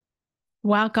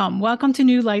Welcome to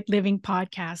New Light Living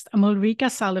Podcast. I'm Ulrika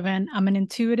Sullivan. I'm an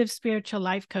intuitive spiritual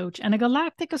life coach and a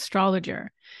galactic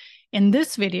astrologer. In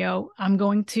this video, I'm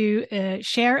going to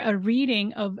share a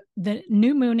reading of the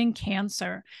new moon in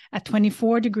Cancer at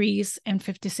 24 degrees and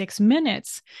 56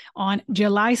 minutes on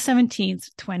July 17th,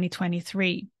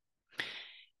 2023.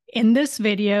 In this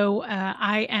video,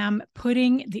 I am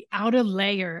putting the outer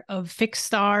layer of fixed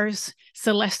stars,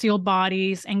 celestial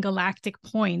bodies, and galactic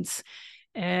points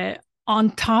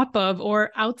on top of,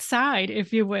 or outside,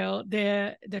 if you will,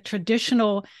 the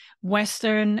traditional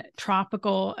Western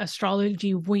tropical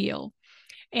astrology wheel.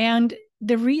 And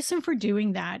the reason for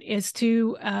doing that is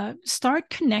to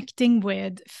start connecting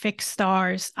with fixed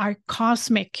stars, our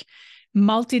cosmic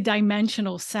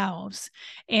multidimensional selves.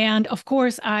 And of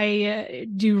course, I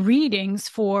do readings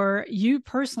for you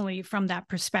personally from that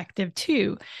perspective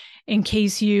too, in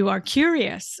case you are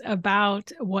curious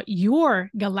about what your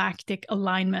galactic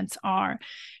alignments are.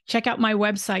 Check out my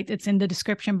website. It's in the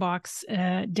description box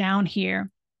down here.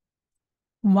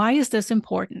 Why is this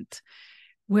important?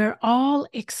 We're all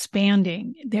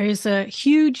expanding. There is a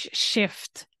huge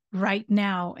shift right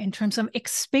now in terms of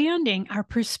expanding our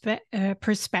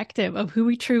perspective of who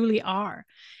we truly are.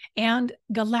 And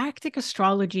galactic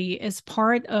astrology is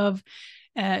part of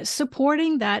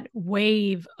supporting that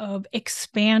wave of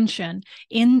expansion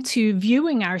into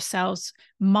viewing ourselves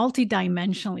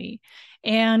multidimensionally.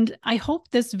 And I hope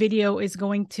this video is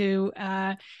going to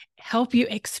help you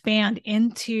expand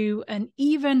into an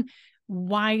even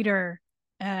wider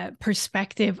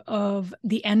perspective of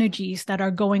the energies that are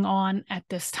going on at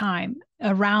this time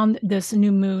around this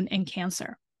new moon in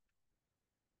Cancer.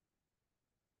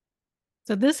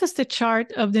 So this is the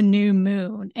chart of the new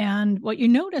moon. And what you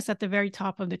notice at the very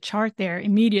top of the chart there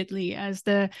immediately, as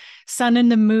the sun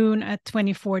and the moon at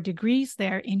 24 degrees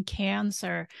there in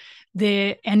Cancer,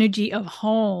 the energy of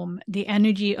home, the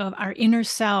energy of our inner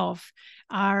self,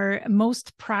 our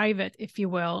most private, if you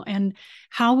will, and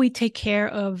how we take care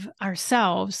of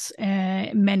ourselves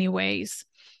in many ways.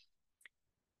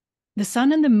 The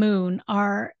sun and the moon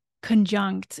are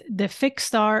conjunct the fixed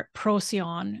star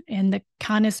Procyon in the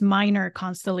Canis Minor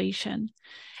constellation.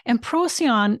 And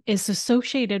Procyon is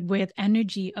associated with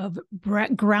energy of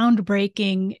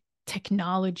groundbreaking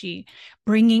technology,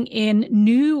 bringing in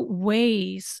new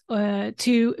ways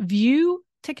to view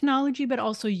technology, but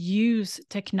also use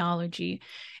technology.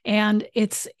 And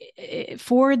it's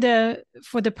for the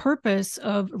purpose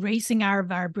of raising our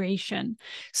vibration.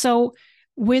 So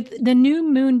with the new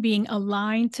moon being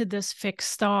aligned to this fixed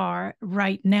star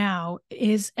right now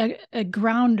is a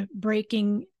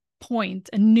groundbreaking point,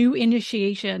 a new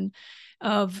initiation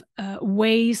of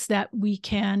ways that we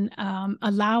can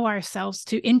allow ourselves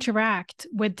to interact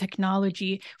with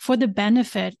technology for the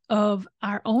benefit of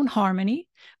our own harmony,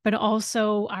 but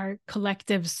also our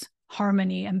collective's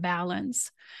harmony and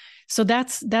balance. So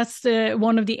that's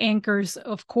one of the anchors,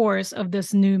 of course, of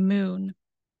this new moon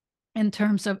in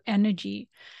terms of energy.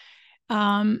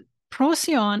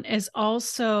 Procyon is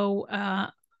also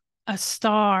a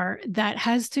star that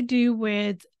has to do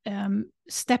with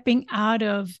stepping out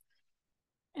of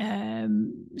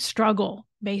struggle,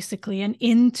 basically, and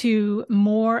into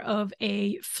more of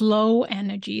a flow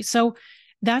energy. So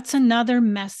that's another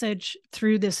message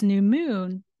through this new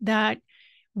moon, that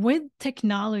with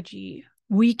technology,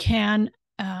 we can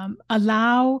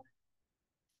allow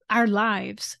our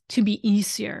lives to be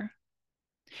easier.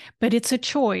 But it's a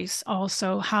choice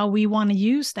also how we want to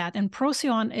use that. And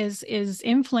Procyon is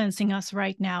influencing us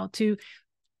right now to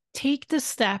take the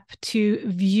step to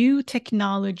view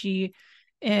technology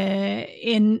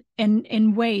in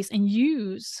ways, and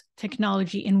use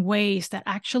technology in ways that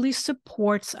actually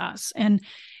supports us, and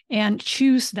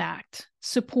choose that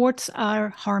supports our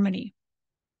harmony.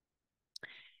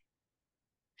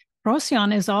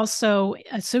 Procyon is also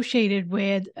associated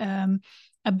with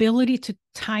ability to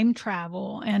time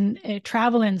travel and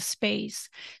travel in space.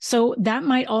 So that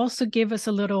might also give us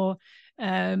a little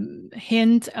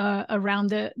hint around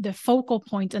the focal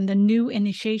point and the new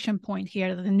initiation point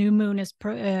here that the new moon is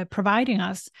providing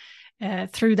us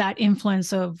through that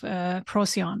influence of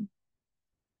Procyon.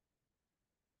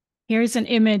 Here's an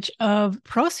image of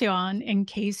Procyon in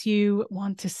case you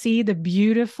want to see the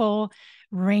beautiful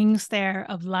rings there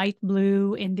of light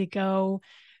blue, indigo,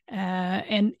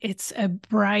 and it's a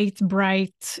bright,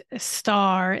 bright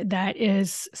star that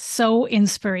is so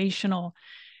inspirational.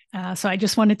 So I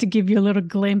just wanted to give you a little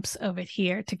glimpse of it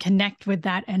here to connect with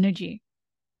that energy.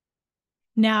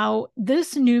 Now,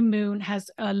 this new moon has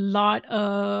a lot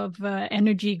of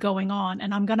energy going on,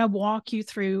 and I'm going to walk you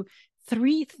through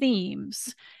 3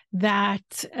 themes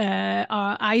that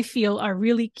I feel are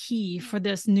really key for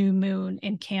this new moon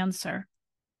in Cancer.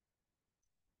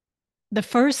 The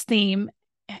first theme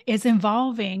is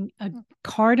involving a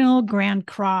cardinal grand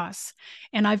cross.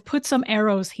 And I've put some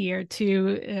arrows here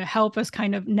to help us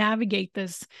kind of navigate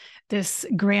this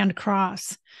grand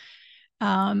cross.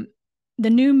 The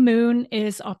new moon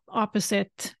is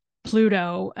opposite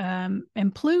Pluto,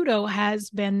 and Pluto has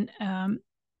been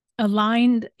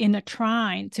aligned in a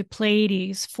trine to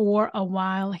Pleiades for a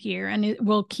while here, and it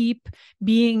will keep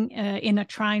being in a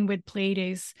trine with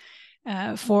Pleiades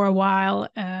for a while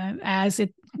as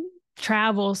it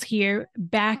travels here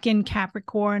back in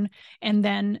Capricorn and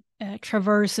then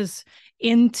traverses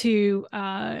into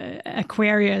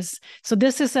Aquarius. So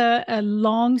this is a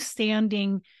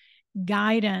long-standing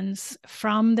guidance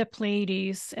from the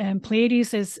Pleiades. And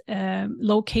Pleiades is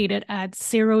located at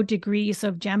 0 degrees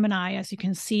of Gemini, as you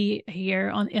can see here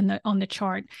on the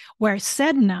chart, where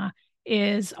Sedna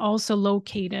is also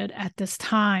located at this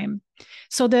time.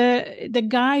 So the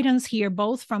guidance here,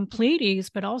 both from Pleiades,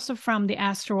 but also from the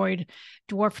asteroid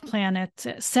dwarf planet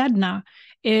Sedna,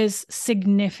 is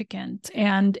significant.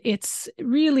 And it's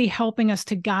really helping us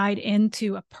to guide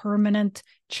into a permanent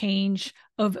change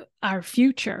of our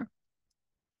future.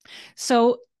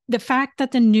 So the fact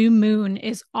that the new moon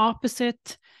is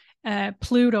opposite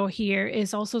Pluto here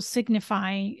is also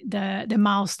signifying the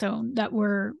milestone that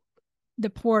the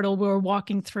portal we're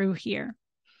walking through here.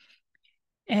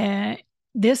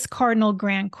 This cardinal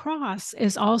grand cross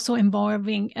is also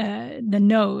involving the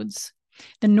nodes.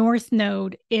 The north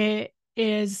node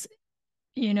is,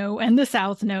 and the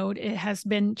south node, it has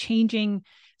been changing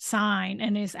sign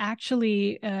and is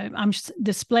actually, I'm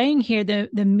displaying here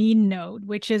the mean node,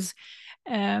 which is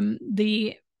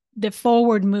the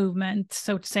forward movement,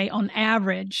 so to say, on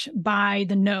average by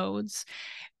the nodes.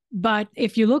 But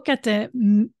if you look at the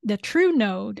true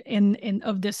node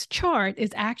of this chart,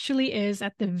 it actually is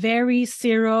at the very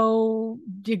 0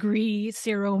 degree,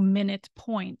 0 minute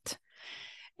point.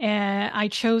 I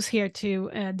chose here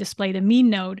to display the mean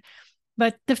node.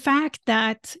 But the fact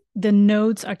that the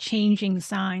nodes are changing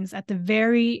signs at the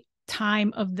very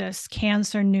time of this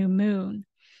Cancer new moon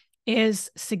is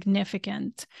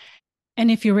significant. And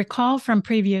if you recall from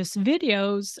previous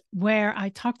videos where I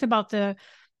talked about the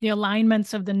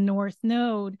alignments of the North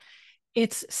Node,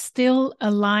 it's still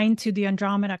aligned to the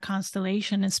Andromeda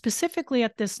constellation. And specifically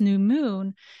at this new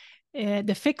moon,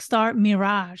 the fixed star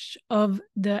Mirage of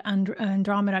the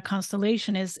Andromeda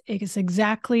constellation is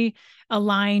exactly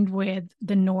aligned with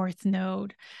the North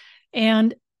Node.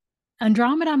 And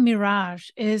Andromeda Mirage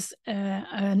is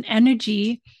an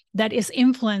energy that is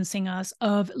influencing us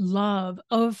of love,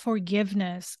 of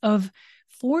forgiveness, of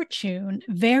fortune,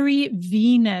 very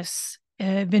Venus,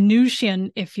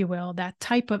 Venusian, if you will, that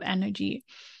type of energy.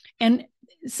 And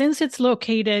since it's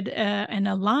located and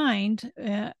aligned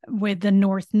with the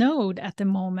North Node at the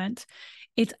moment,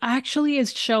 it actually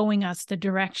is showing us the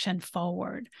direction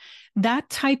forward. That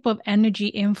type of energy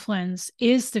influence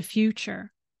is the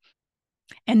future.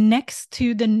 And next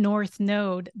to the North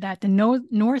Node, that the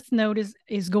North Node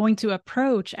is going to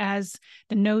approach as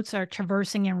the nodes are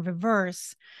traversing in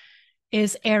reverse,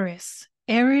 is Eris.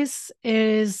 Eris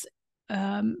is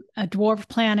a dwarf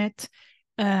planet,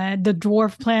 the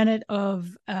dwarf planet of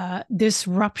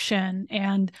disruption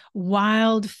and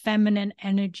wild feminine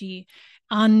energy,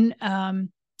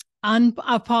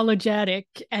 unapologetic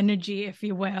energy, if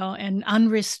you will, and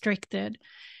unrestricted.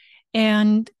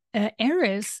 And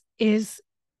Eris is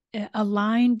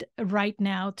aligned right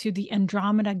now to the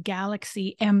Andromeda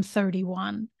galaxy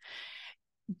M31.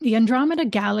 The Andromeda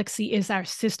galaxy is our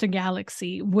sister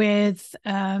galaxy with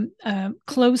a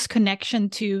close connection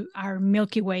to our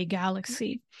Milky Way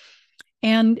galaxy.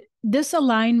 And this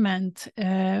alignment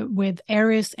with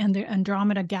Eris and the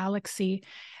Andromeda galaxy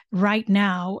right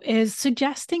now is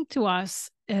suggesting to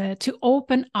us to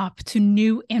open up to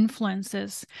new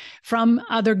influences from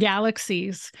other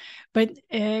galaxies. But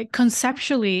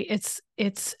conceptually,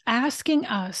 it's asking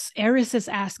us, Eris is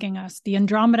asking us, the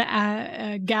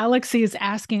Andromeda galaxy is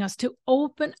asking us to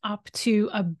open up to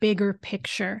a bigger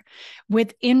picture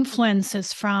with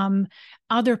influences from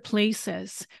other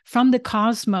places, from the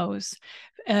cosmos,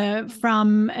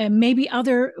 from maybe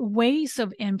other ways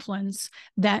of influence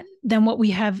than what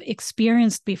we have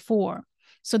experienced before.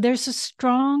 So there's a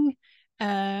strong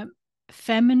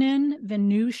feminine,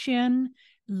 Venusian,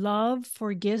 love,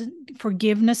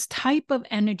 forgiveness type of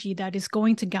energy that is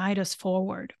going to guide us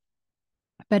forward.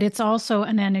 But it's also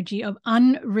an energy of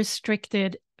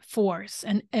unrestricted force,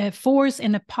 and force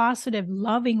in a positive,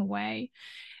 loving way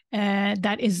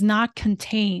that is not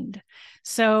contained.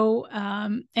 So,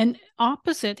 and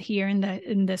opposite here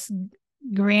in this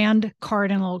grand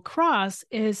cardinal cross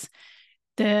is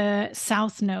the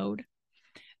South Node.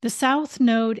 The South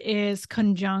Node is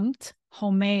conjunct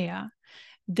Haumea,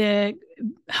 the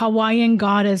Hawaiian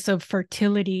goddess of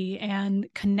fertility and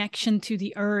connection to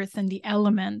the earth and the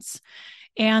elements.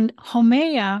 And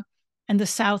Haumea and the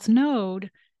South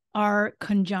Node are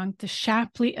conjunct the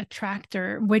Shapley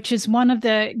attractor, which is one of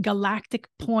the galactic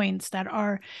points that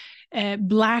are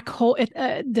black hole,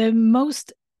 the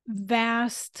most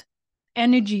vast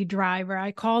energy driver,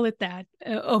 I call it that,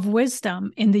 of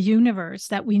wisdom in the universe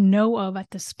that we know of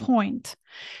at this point.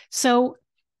 So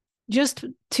just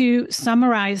to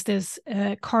summarize this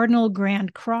Cardinal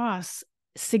Grand Cross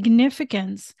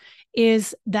significance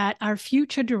is that our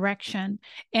future direction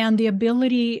and the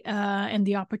ability and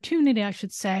the opportunity, I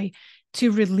should say,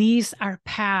 to release our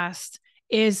past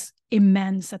is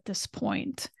immense at this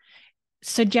point,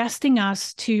 suggesting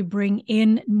us to bring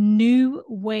in new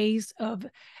ways of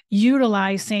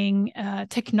utilizing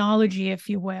technology, if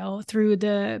you will, through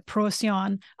the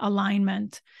Procyon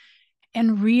alignment,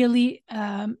 and really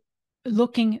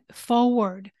looking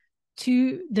forward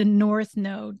to the North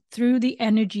Node through the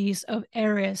energies of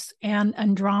Eris and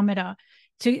Andromeda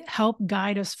to help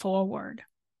guide us forward.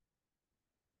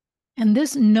 And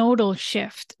this nodal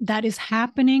shift that is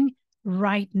happening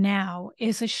right now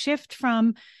is a shift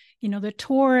from, the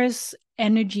Taurus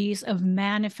energies of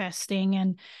manifesting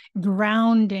and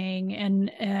grounding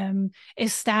and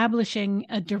establishing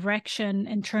a direction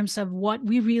in terms of what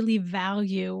we really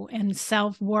value and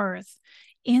self-worth,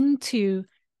 into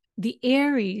the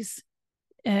Aries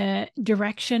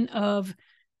direction of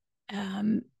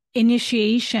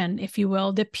initiation, if you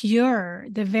will, the pure,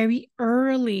 the very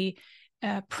early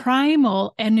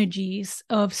primal energies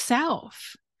of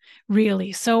self,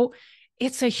 really. So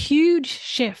it's a huge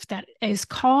shift that is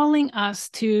calling us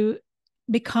to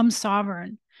become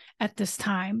sovereign at this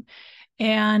time.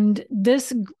 And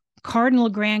this Cardinal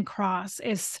Grand Cross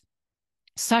is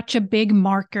such a big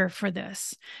marker for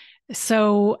this.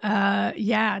 So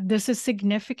this is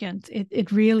significant.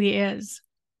 It really is.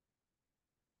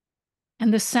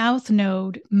 And the South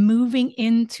Node moving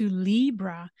into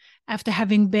Libra after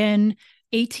having been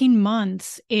 18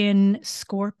 months in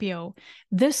Scorpio.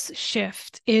 This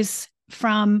shift is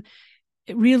from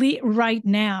really right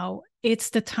now. It's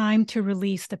the time to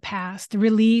release the past,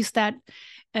 release that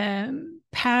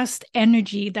past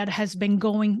energy that has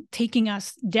been taking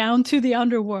us down to the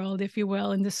underworld, if you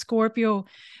will, in the Scorpio,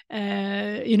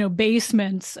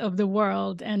 basements of the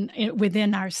world and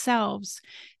within ourselves,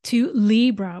 to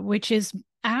Libra, which is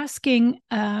asking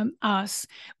us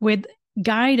with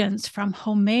guidance from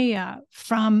Haumea,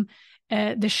 from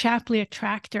the Shapley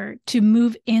attractor, to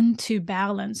move into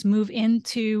balance, move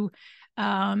into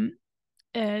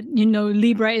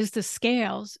Libra is the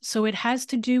scales. So it has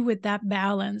to do with that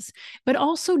balance, but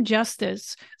also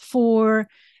justice for,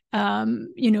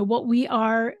 what we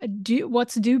are,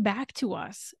 what's due back to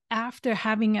us after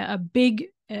having a big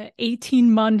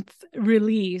 18-month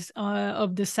release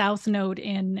of the South Node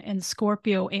in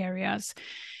Scorpio areas.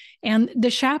 And the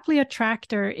Shapley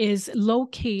attractor is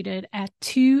located at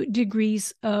 2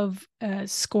 degrees of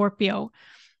Scorpio,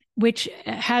 which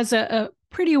has a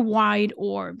pretty wide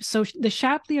orb. So the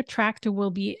Shapley attractor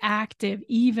will be active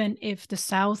even if the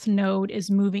South Node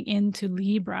is moving into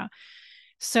Libra.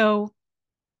 So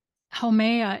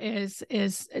Haumea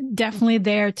is definitely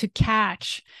there to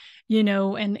catch,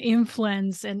 and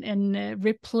influence and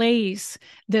replace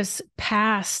this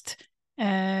past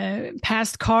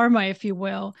karma, if you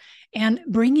will, and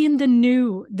bring in the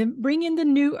new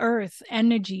earth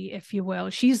energy, if you will.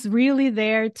 She's really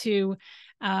there to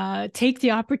take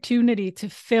the opportunity to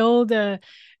fill the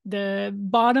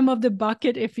bottom of the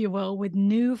bucket, if you will, with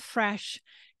new, fresh,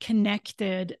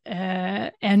 connected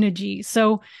energy.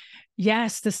 So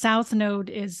yes, the South Node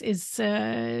is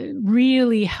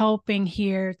really helping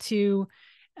here to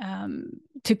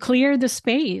clear the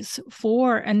space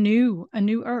for a new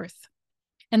earth.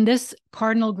 And this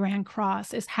Cardinal Grand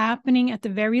Cross is happening at the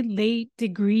very late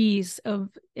degrees of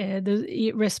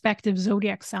the respective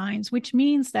zodiac signs, which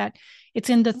means that it's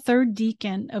in the 3rd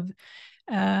decan of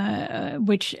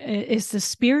which is the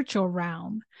spiritual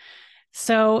realm.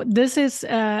 So this is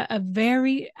a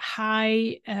very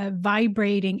high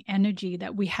vibrating energy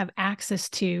that we have access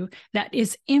to that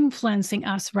is influencing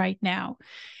us right now.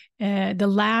 The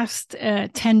last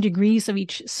 10 degrees of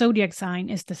each zodiac sign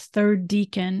is the 3rd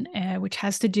decan, which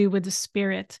has to do with the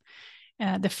spirit.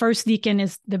 The 1st decan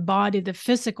is the body, the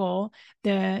physical.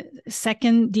 The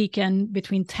 2nd decan,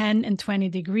 between 10 and 20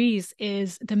 degrees,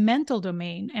 is the mental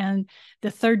domain. And the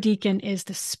 3rd decan is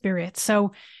the spirit.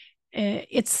 So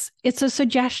it's a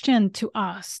suggestion to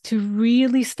us to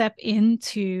really step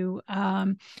into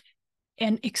and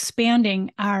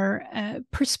expanding our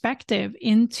perspective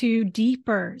into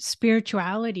deeper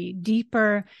spirituality,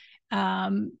 deeper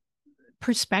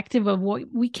perspective of what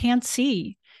we can't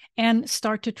see, and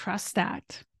start to trust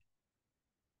that.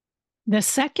 The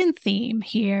second theme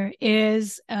here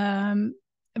is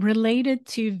related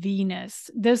to Venus.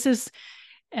 This is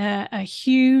a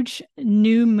huge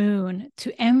new moon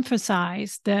to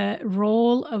emphasize the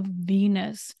role of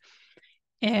Venus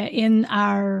in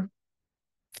our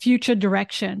future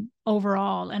direction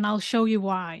overall, and I'll show you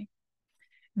why.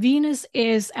 Venus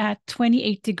is at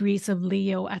 28 degrees of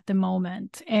Leo at the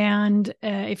moment. And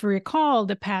if you recall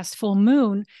the past full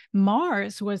moon,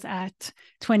 Mars was at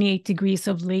 28 degrees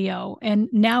of Leo. And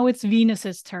now it's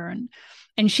Venus's turn.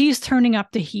 And she's turning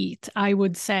up the heat, I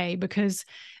would say, because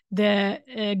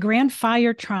the grand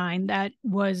fire trine that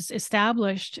was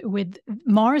established with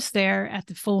Mars there at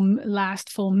the last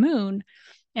full moon,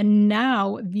 and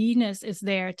now Venus is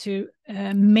there to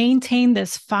maintain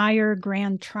this fire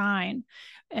grand trine.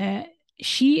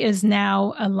 She is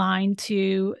now aligned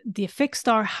to the fixed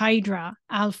star Hydra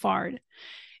Alphard.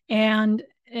 And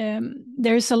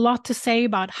there's a lot to say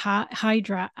about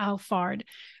Hydra Alphard.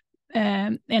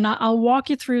 And I'll walk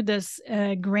you through this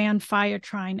grand fire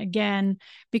trine again,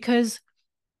 because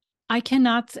I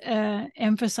cannot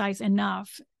emphasize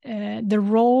enough the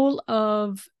role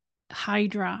of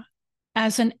Hydra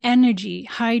as an energy,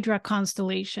 Hydra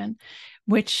constellation,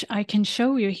 which I can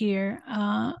show you here,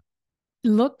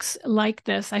 looks like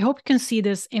this. I hope you can see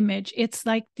this image. It's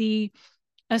like a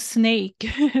snake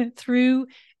through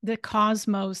the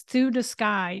cosmos, through the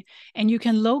sky, and you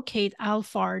can locate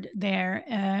Alphard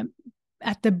there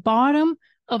at the bottom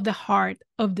of the heart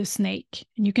of the snake.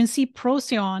 And you can see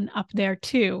Procyon up there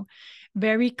too,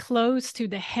 very close to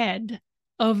the head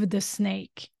of the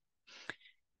snake.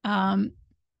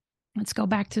 Let's go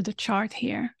back to the chart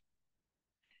here.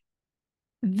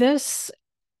 This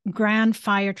grand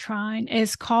fire trine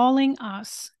is calling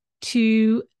us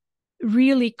to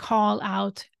really call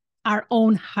out our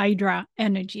own Hydra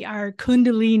energy, our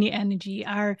Kundalini energy,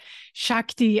 our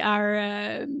Shakti,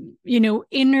 our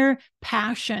inner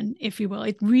passion, if you will.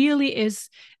 It really is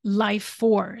life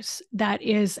force that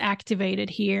is activated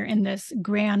here in this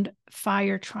grand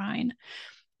fire trine.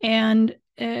 And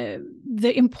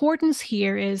the importance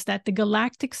here is that the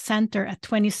galactic center at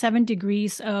 27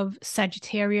 degrees of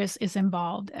Sagittarius is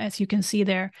involved. As you can see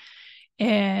there,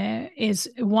 is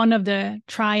one of the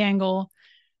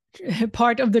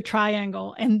part of the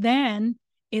triangle. And then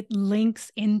it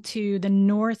links into the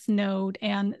North Node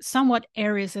and somewhat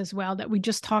Aries as well that we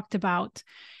just talked about.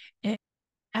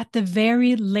 At the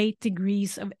very late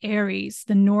degrees of Aries,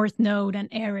 the North Node and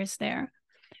Aries there.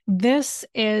 This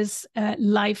is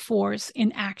life force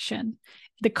in action,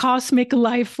 the cosmic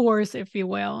life force, if you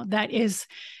will, that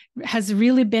has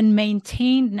really been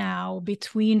maintained now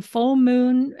between full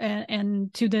moon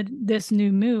and to this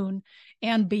new moon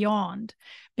and beyond,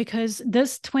 because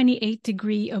this 28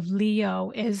 degree of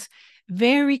Leo is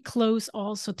very close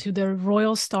also to the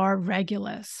royal star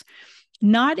Regulus.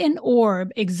 Not an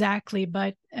orb exactly,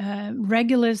 but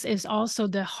Regulus is also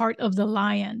the heart of the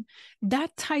lion.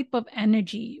 That type of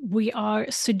energy we are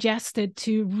suggested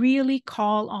to really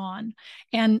call on.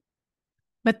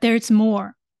 But there's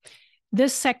more.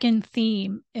 This second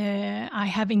theme, I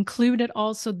have included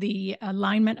also the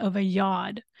alignment of a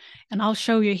yod. And I'll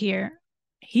show you here.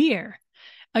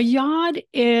 A yod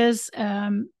is a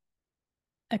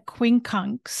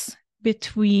quincunx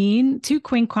between two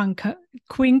quincunxes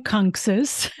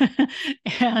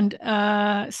and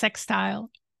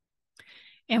sextile.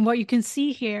 And what you can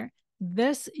see here,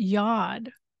 this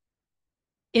yod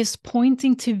is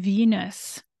pointing to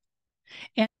Venus.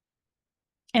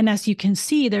 And as you can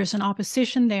see, there's an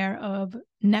opposition there of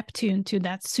Neptune to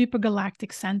that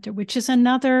supergalactic center, which is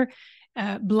another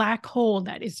black hole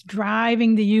that is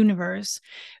driving the universe,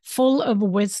 full of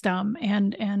wisdom.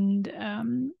 And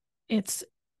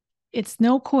it's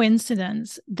no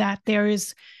coincidence that there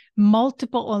is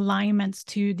multiple alignments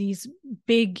to these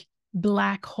big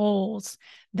black holes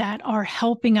that are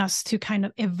helping us to kind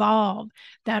of evolve,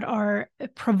 that are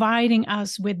providing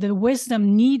us with the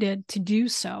wisdom needed to do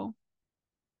so.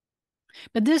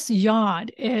 But this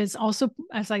yod is also,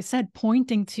 as I said,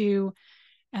 pointing to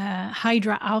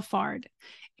Hydra Alphard.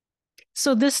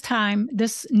 So this time,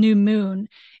 this new moon,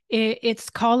 it's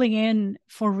calling in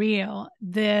for real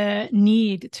the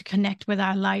need to connect with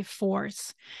our life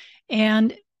force.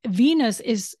 And Venus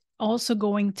is also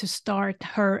going to start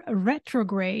her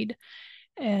retrograde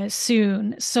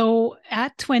soon. So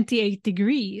at 28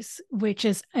 degrees, which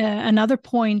is another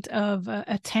point of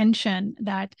attention,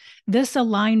 that this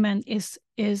alignment is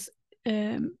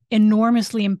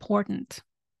enormously important.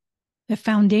 The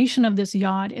foundation of this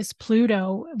yod is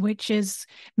Pluto, which is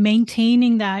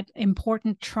maintaining that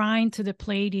important trine to the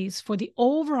Pleiades for the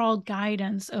overall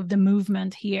guidance of the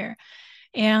movement here.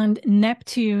 And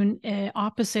Neptune,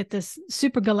 opposite this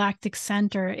supergalactic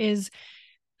center, is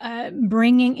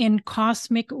bringing in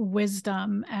cosmic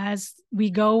wisdom as we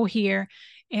go here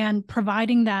and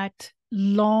providing that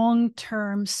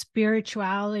long-term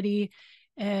spirituality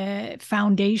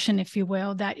foundation, if you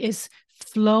will, that is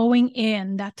flowing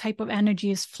in. That type of energy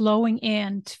is flowing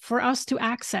in for us to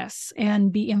access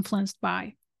and be influenced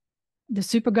by. The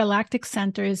supergalactic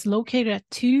center is located at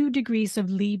 2 degrees of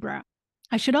Libra.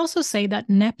 I should also say that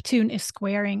Neptune is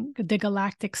squaring the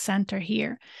galactic center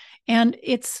here. And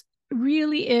it's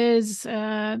really is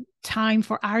time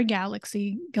for our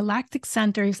galaxy. Galactic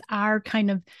center is our kind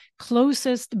of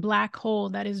closest black hole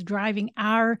that is driving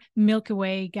our Milky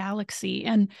Way galaxy.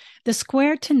 And the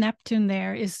square to Neptune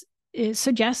there is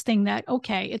suggesting that,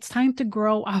 okay, it's time to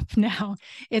grow up now.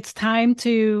 It's time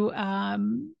to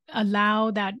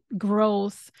allow that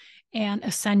growth and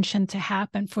ascension to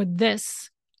happen for this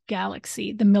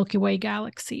galaxy, the Milky Way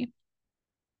galaxy.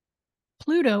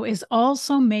 Pluto is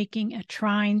also making a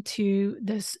trine to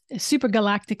this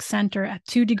supergalactic center at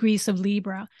 2 degrees of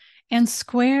Libra and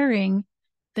squaring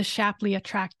the Shapley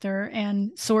attractor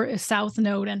and South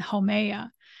Node and Haumea.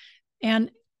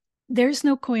 And there's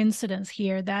no coincidence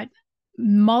here that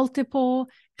multiple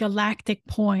galactic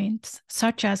points,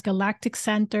 such as galactic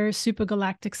center,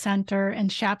 supergalactic center,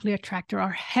 and Shapley attractor,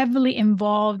 are heavily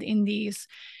involved in these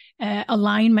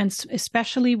alignments,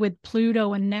 especially with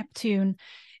Pluto and Neptune.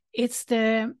 It's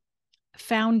the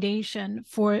foundation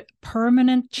for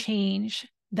permanent change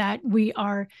that we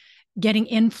are getting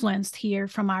influenced here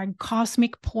from our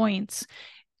cosmic points,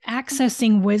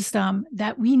 accessing wisdom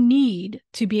that we need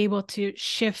to be able to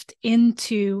shift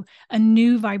into a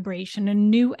new vibration, a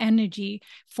new energy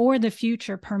for the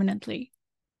future permanently.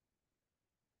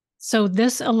 So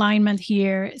this alignment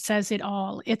here says it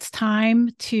all. It's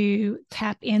time to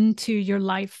tap into your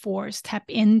life force, tap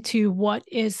into what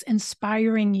is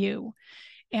inspiring you,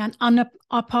 and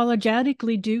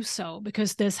unapologetically do so,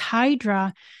 because this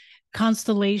Hydra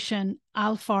constellation,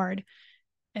 Alphard,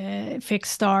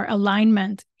 fixed star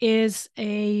alignment, is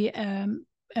a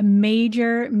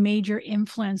major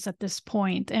influence at this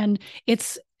point, and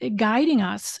it's guiding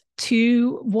us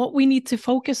to what we need to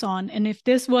focus on. And if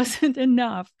this wasn't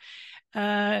enough,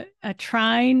 a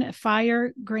trine,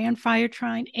 grand fire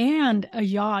trine, and a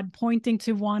yod pointing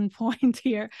to one point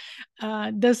here,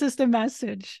 this is the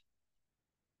message.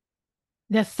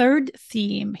 The third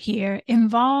theme here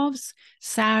involves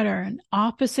Saturn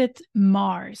opposite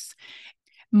Mars.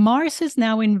 Mars is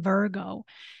now in Virgo,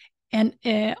 and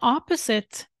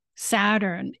opposite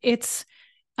Saturn, it's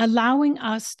allowing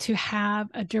us to have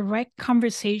a direct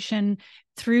conversation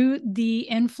through the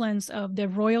influence of the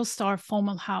royal star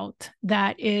Fomalhaut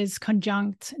that is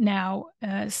conjunct now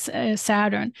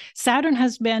Saturn. Saturn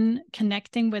has been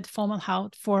connecting with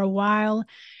Fomalhaut for a while,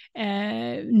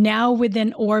 now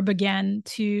within orb again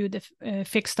to the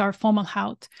fixed star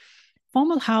Fomalhaut.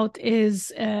 Fomalhaut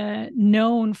is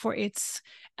known for its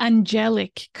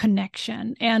angelic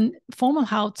connection, and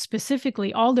Fomalhaut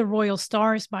specifically, all the royal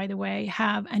stars, by the way,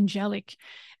 have angelic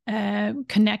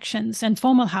connections, and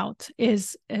Fomalhaut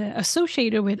is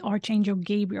associated with Archangel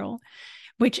Gabriel,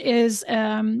 which is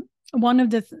one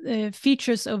of the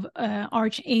features of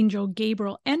Archangel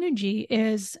Gabriel energy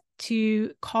is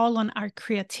to call on our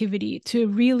creativity, to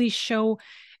really show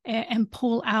and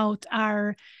pull out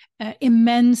our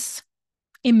immense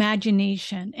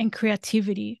imagination and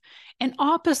creativity. And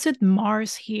opposite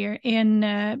Mars here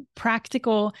in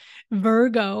practical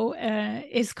Virgo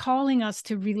is calling us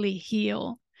to really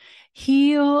heal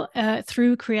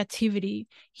through creativity,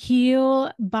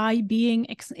 heal by being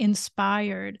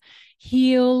inspired,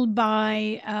 heal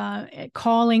by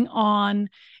calling on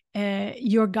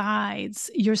your guides,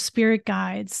 your spirit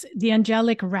guides, the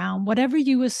angelic realm, whatever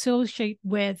you associate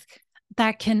with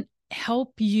that can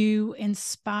help you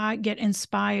get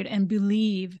inspired and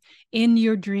believe in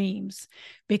your dreams.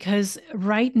 Because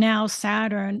right now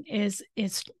Saturn is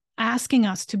asking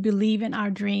us to believe in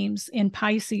our dreams in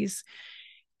Pisces,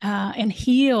 and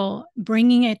heal,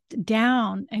 bringing it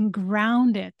down and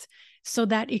ground it so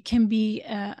that it can be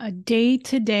a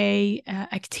day-to-day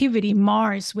activity.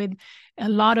 Mars, with a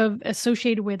lot of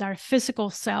associated with our physical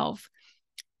self,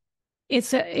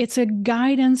 it's a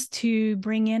guidance to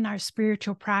bring in our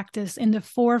spiritual practice in the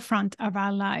forefront of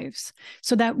our lives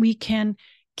so that we can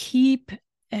keep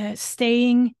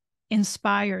staying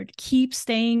inspired, keep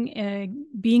staying,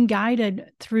 being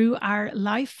guided through our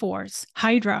life force,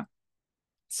 Hydra.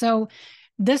 So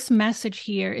this message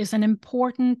here is an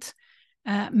important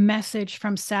message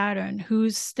from Saturn,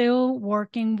 who's still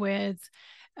working with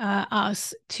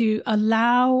us to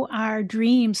allow our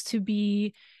dreams to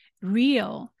be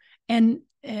real and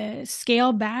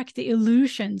scale back the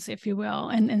illusions, if you will,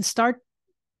 and start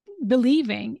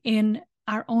believing in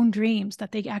our own dreams,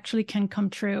 that they actually can come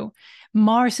true.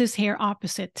 Mars is here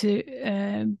opposite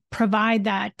to provide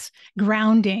that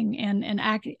grounding and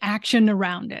action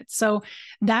around it. So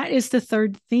that is the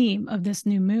third theme of this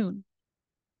new moon.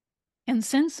 And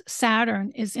since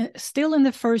Saturn is still in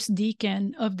the first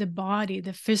decan of the body,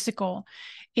 the physical,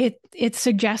 it's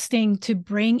suggesting to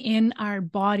bring in our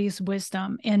body's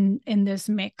wisdom in this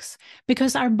mix,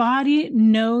 because our body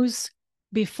knows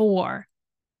before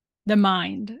the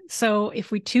mind. So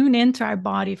if we tune into our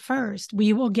body first,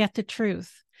 we will get the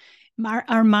truth.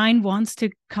 Our mind wants to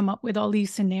come up with all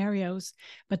these scenarios,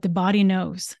 but the body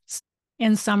knows.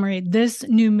 In summary, this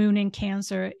new moon in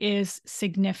Cancer is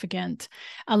significant,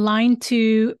 aligned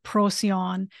to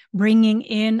Procyon, bringing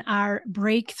in our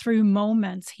breakthrough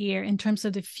moments here in terms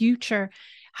of the future,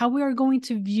 how we are going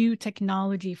to view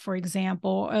technology, for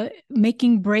example,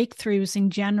 making breakthroughs in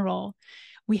general.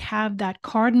 We have that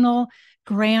cardinal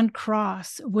grand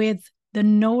cross with the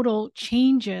nodal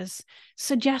changes,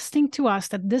 suggesting to us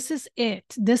that this is it.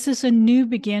 This is a new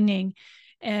beginning.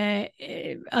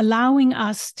 Allowing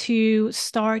us to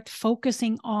start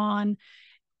focusing on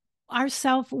our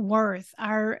self-worth,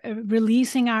 our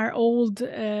releasing our old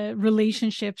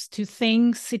relationships to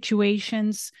things,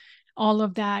 situations, all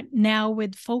of that. Now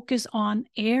with focus on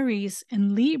Aries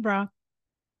and Libra,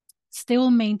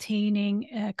 still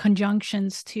maintaining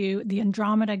conjunctions to the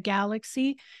Andromeda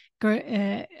galaxy,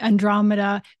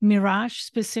 Andromeda Mirage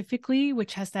specifically,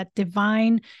 which has that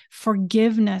divine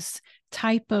forgiveness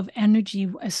type of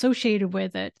energy associated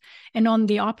with it. And on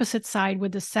the opposite side,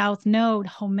 with the South Node,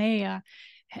 Haumea,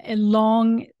 a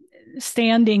long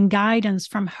standing guidance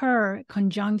from her,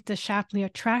 conjunct the Shapley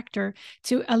attractor,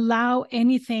 to allow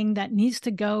anything that needs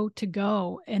to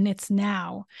go, and it's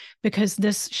now, because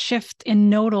this shift in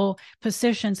nodal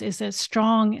positions is a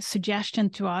strong suggestion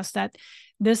to us that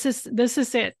this is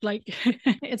it. Like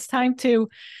it's time to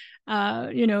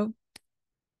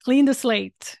clean the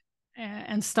slate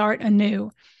and start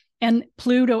anew. And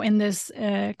Pluto in this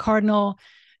cardinal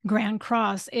grand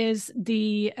cross is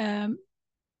the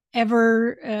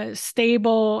ever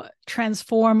stable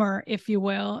transformer, if you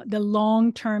will, the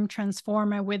long-term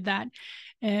transformer with that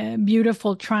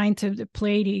beautiful trine to the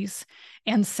Pleiades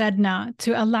and Sedna,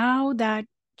 to allow that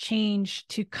change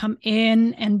to come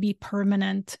in and be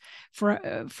permanent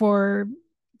for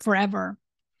forever.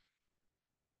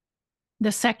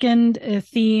 The second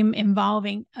theme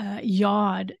involving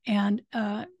Yod and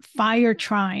fire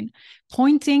trine,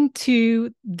 pointing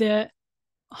to the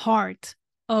heart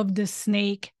of the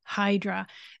snake Hydra,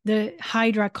 the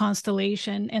Hydra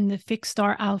constellation and the fixed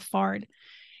star Alphard.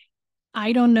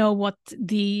 I don't know what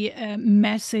the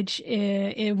message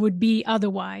it would be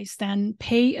otherwise than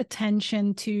pay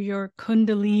attention to your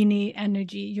Kundalini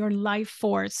energy, your life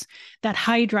force that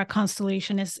Hydra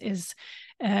constellation is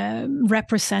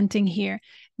representing here.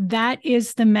 That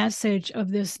is the message of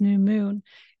this new moon.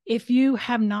 If you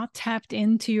have not tapped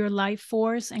into your life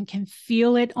force and can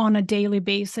feel it on a daily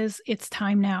basis, it's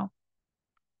time now.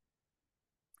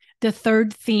 The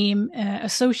third theme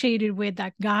associated with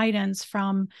that guidance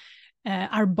from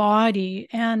our body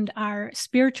and our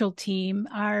spiritual team,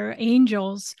 our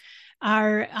angels,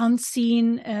 our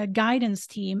unseen guidance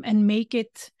team, and make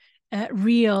it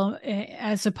real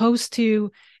as opposed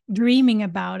to dreaming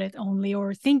about it only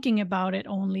or thinking about it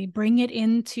only. Bring it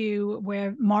into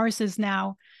where Mars is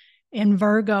now in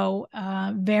Virgo,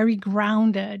 very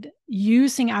grounded,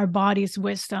 using our body's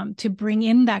wisdom to bring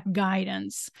in that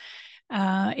guidance.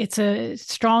 It's a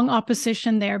strong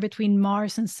opposition there between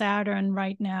Mars and Saturn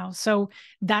right now. So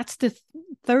that's the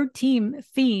third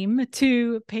theme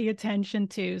to pay attention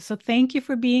to. So thank you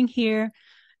for being here.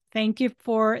 Thank you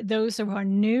for those who are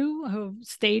new, who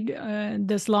stayed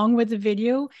this long with the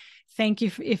video. Thank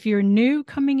you if you're new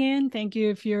coming in. Thank you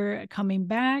if you're coming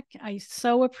back. I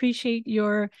so appreciate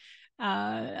your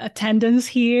attendance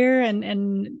here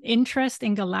and interest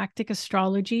in galactic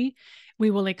astrology. We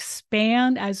will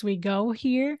expand as we go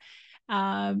here.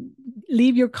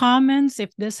 Leave your comments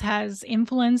if this has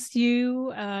influenced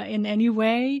you in any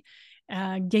way.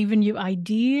 given you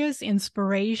ideas,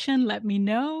 inspiration, let me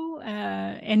know.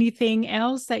 Anything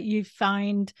else that you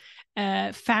find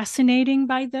fascinating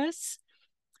by this.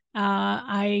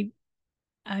 I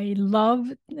love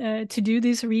to do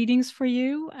these readings for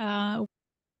you.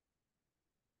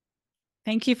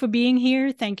 Thank you for being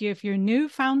here. Thank you if you're new,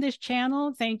 found this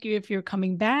channel. Thank you if you're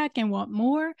coming back and want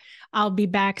more. I'll be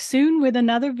back soon with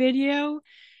another video.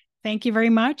 Thank you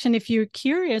very much. And if you're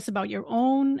curious about your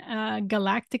own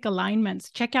galactic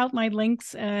alignments, check out my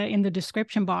links in the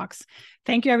description box.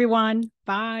 Thank you, everyone.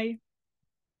 Bye.